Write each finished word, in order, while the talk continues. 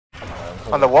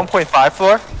On the 1.5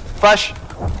 floor. Flash.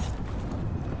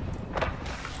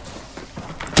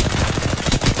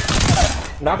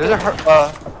 There's a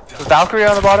Valkyrie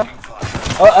on the bottom.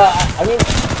 I mean,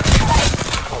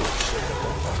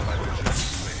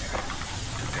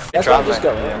 that's why I'm just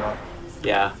going.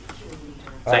 Yeah.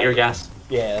 Is that your guess?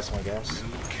 Yeah, that's my guess.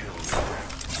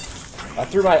 I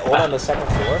threw my ult on the second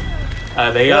floor.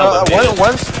 They got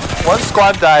one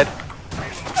squad died.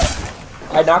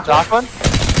 I knocked one.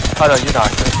 Oh no, you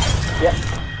knocked it. Yep.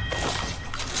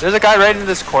 There's a guy right in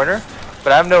this corner,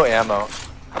 but I have no ammo.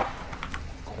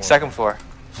 Second floor.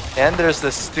 And there's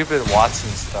this stupid Watson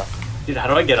stuff. Dude, how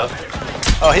do I get up there?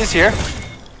 Oh, he's here.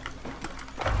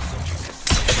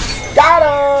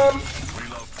 Got him!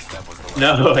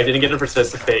 No, I didn't get to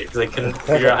participate because I couldn't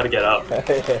figure out how to get up.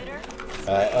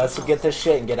 Alright, let's get this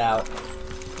shit and get out.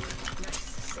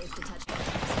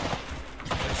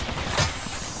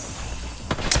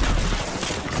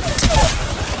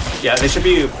 Yeah, they should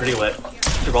be pretty lit.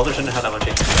 Gibraltar shouldn't have that much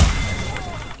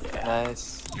HP. Yeah.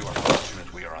 Nice. You are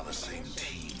fortunate we are on the same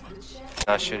team.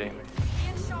 Not shooting me.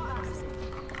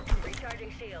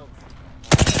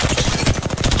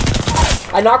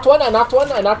 I knocked one, I knocked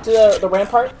the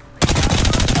rampart.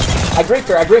 I griefed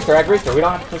her. We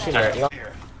don't have to push in here.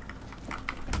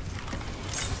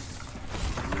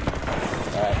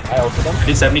 Alright, I ulted him.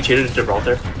 Did 70 cheated to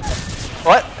Gibraltar?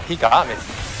 What? He got me.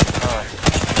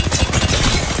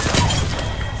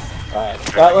 Alright,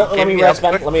 let me rest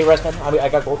Ben. I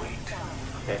got gold.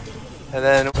 Okay. And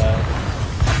then...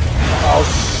 oh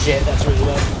shit, that's really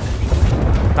low.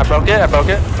 I broke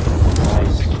it.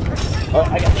 Nice. Oh,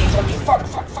 I got these on me. Fuck.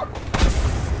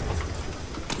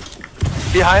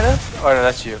 Behind us? Oh no,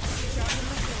 that's you.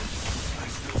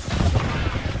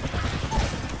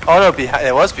 Oh no,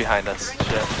 it was behind us.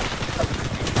 Shit.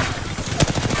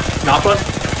 Knock one?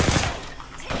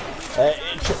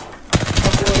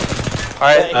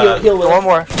 Alright, heal one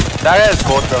more. That guy has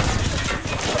gold though.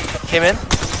 Came in.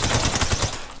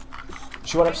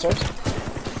 She went upstairs.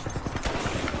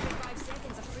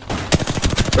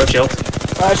 Throw shield.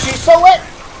 She's so lit!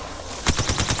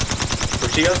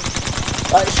 Where'd she go?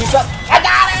 She's up. I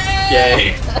got it!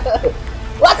 Yay.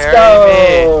 Let's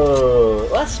go!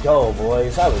 Let's go,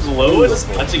 boys. That was Low was just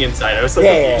punching inside. I was so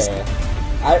confused.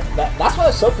 That's why I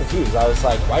was so confused. I was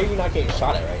like, why are you not getting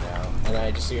shot at right now? And then I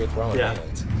just see her throwing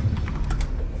hands.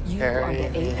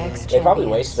 They probably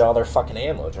wasted all their fucking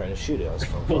ammo trying to shoot us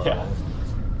from far. Yeah.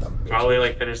 Probably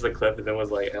like finished the clip and then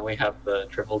was like, I only have the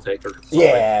triple take or something.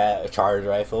 Yeah, charge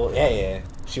rifle. Yeah.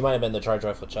 She might have been the charge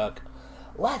rifle Chuck.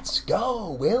 Let's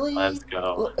go, Willie. Let's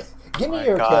go. Give me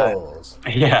your kills.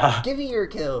 Yeah. Give me your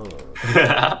kills.